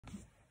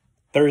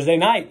Thursday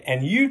night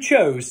and you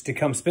chose to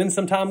come spend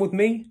some time with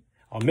me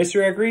on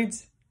Mr. Eric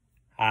Reads,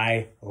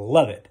 I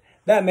love it.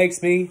 That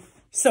makes me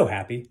so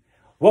happy.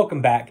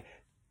 Welcome back,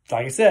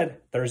 like I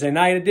said, Thursday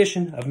night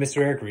edition of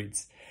Mr. Eric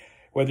Reads.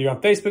 Whether you're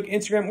on Facebook,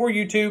 Instagram, or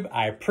YouTube,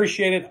 I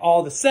appreciate it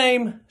all the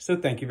same, so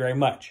thank you very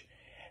much.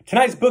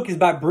 Tonight's book is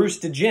by Bruce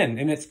Degen,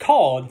 and it's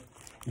called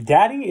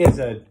Daddy Is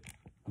A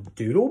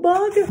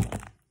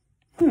Doodlebug?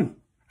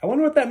 I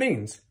wonder what that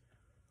means.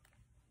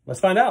 Let's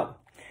find out.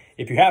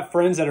 If you have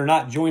friends that are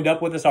not joined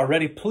up with us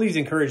already, please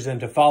encourage them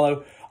to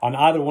follow on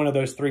either one of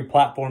those three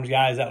platforms,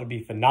 guys. That would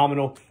be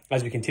phenomenal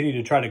as we continue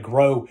to try to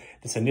grow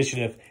this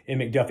initiative in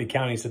McDuffie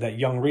County so that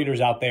young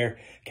readers out there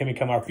can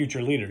become our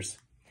future leaders.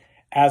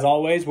 As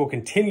always, we'll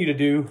continue to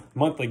do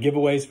monthly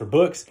giveaways for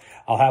books.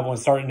 I'll have one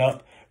starting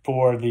up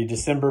for the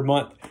December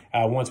month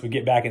once we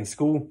get back in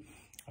school.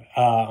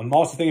 I'm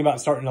also thinking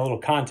about starting a little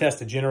contest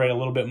to generate a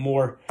little bit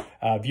more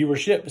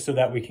viewership so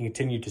that we can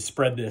continue to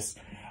spread this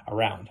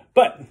around.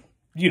 But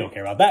you don't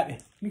care about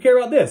that. You care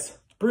about this.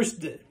 Bruce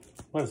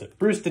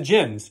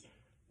Degen's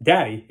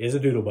Daddy Is A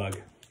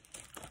Doodlebug.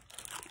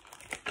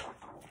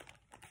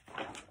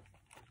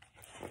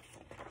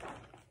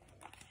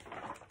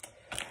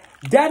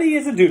 Daddy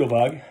is a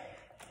doodlebug.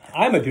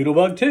 I'm a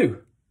doodlebug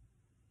too.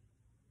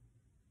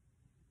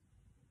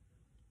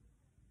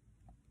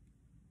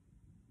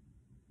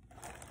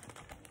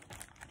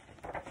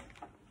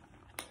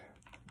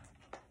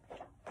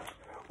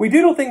 We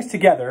doodle things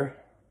together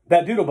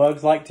that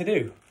doodlebugs like to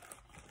do.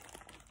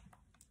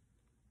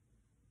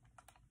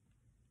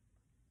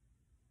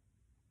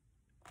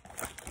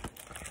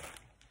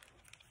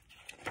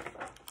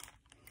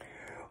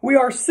 We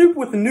are soup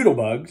with the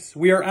noodlebugs.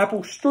 We are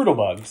apple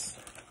strudelbugs.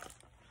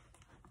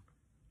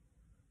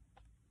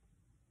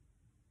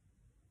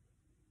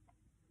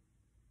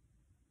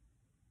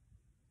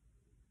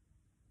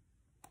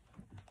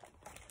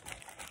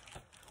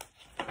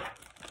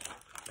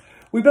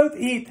 We both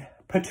eat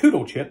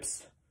potato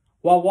chips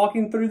while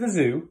walking through the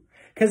zoo,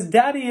 because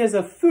Daddy is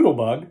a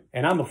foodlebug,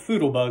 and I'm a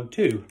foodlebug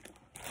too.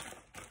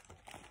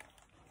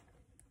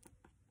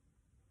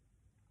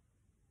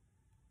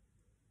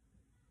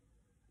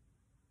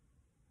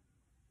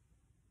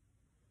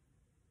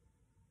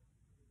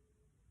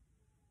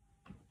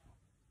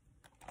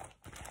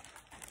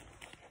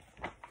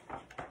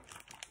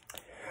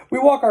 We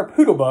walk our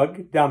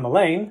poodlebug down the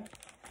lane.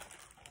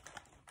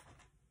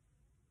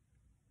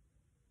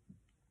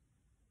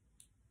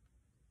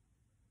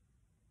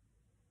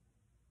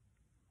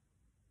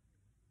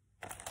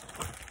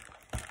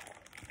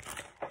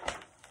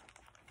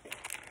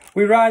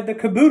 We ride the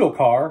caboodle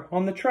car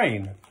on the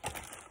train.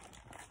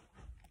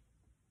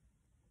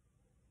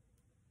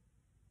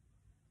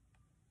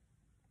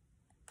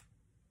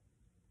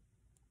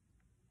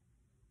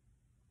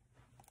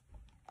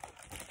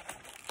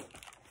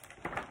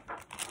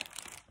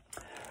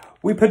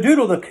 We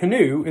padoodle the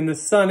canoe in the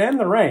sun and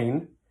the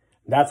rain.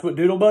 That's what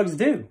doodlebugs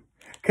do.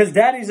 Because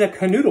Daddy's a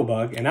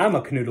canoodlebug and I'm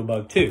a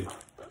canoodlebug too.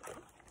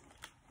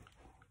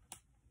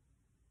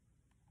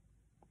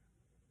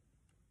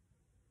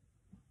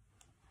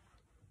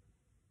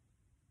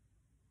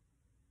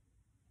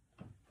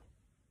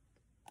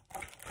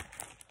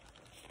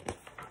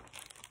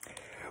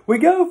 We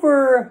go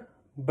for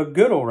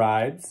bagoodle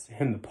rides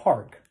in the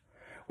park.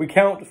 We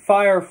count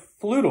fire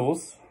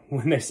flutels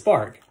when they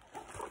spark.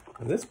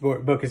 This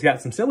book has got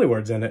some silly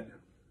words in it.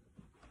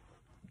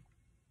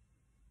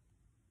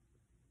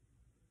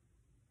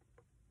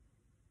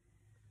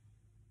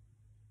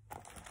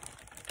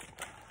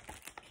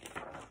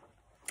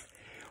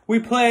 We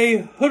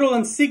play hoodle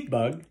and seek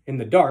bug in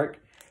the dark.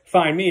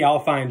 Find me, I'll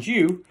find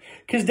you.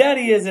 Because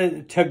Daddy is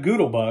a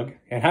tagoodlebug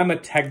and I'm a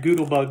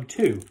tagoodlebug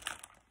too.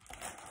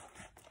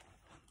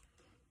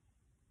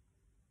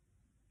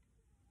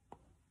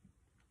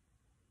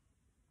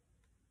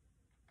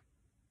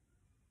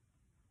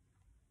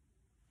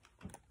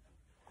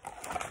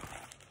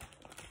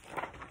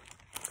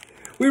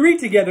 We read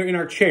together in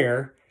our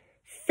chair,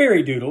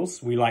 fairy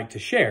doodles we like to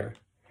share.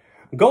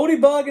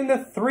 Goldybug and the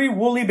three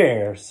woolly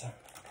bears.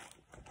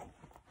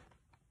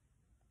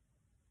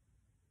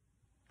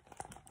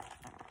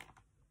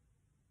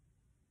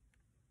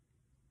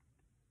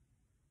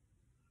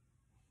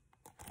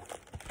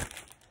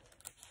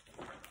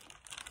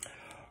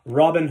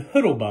 Robin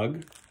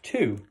Hoodlebug,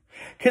 too.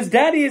 'Cause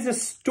Daddy is a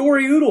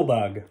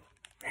story-oodlebug,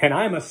 and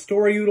I'm a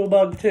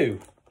story-oodlebug,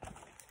 too.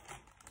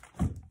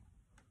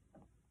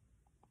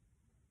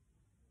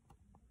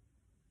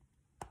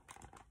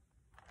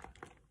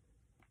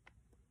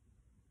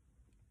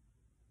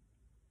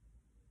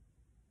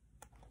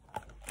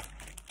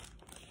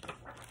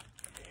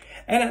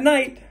 And at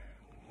night,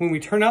 when we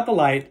turn out the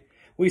light,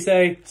 we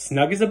say,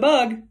 snug as a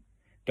bug,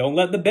 don't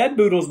let the bed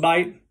boodles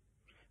bite.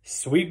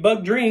 Sweet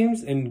bug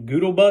dreams and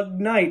goodlebug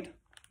night.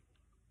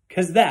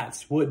 'Cause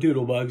that's what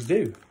doodlebugs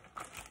do.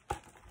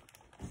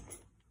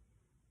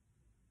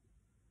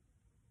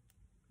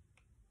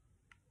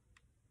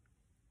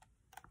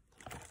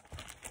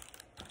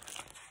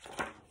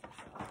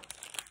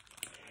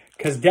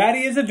 Because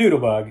Daddy is a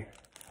doodlebug,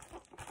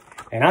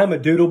 and I'm a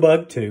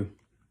doodlebug too.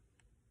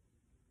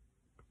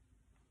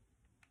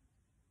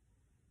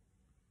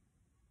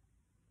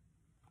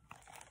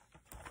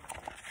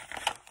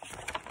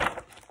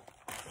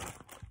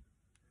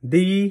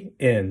 The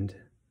end.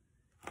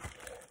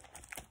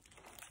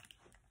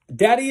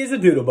 Daddy is a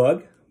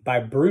Doodlebug by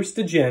Bruce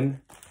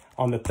Degen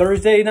on the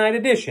Thursday night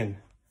edition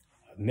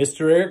of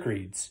Mr. Eric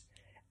Reads.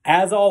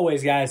 As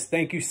always, guys,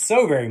 thank you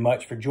so very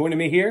much for joining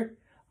me here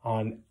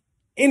on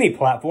any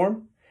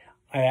platform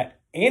at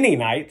any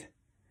night.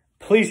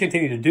 Please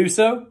continue to do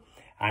so.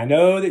 I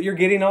know that you're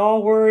getting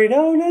all worried.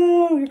 Oh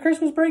no, your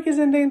Christmas break is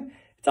ending.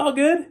 It's all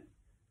good.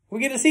 We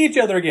get to see each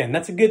other again.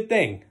 That's a good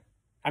thing.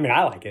 I mean,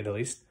 I like it at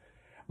least.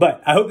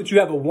 But I hope that you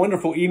have a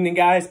wonderful evening,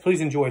 guys.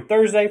 Please enjoy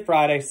Thursday,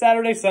 Friday,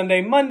 Saturday, Sunday,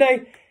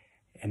 Monday.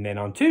 And then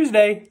on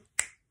Tuesday,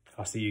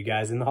 I'll see you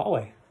guys in the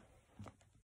hallway.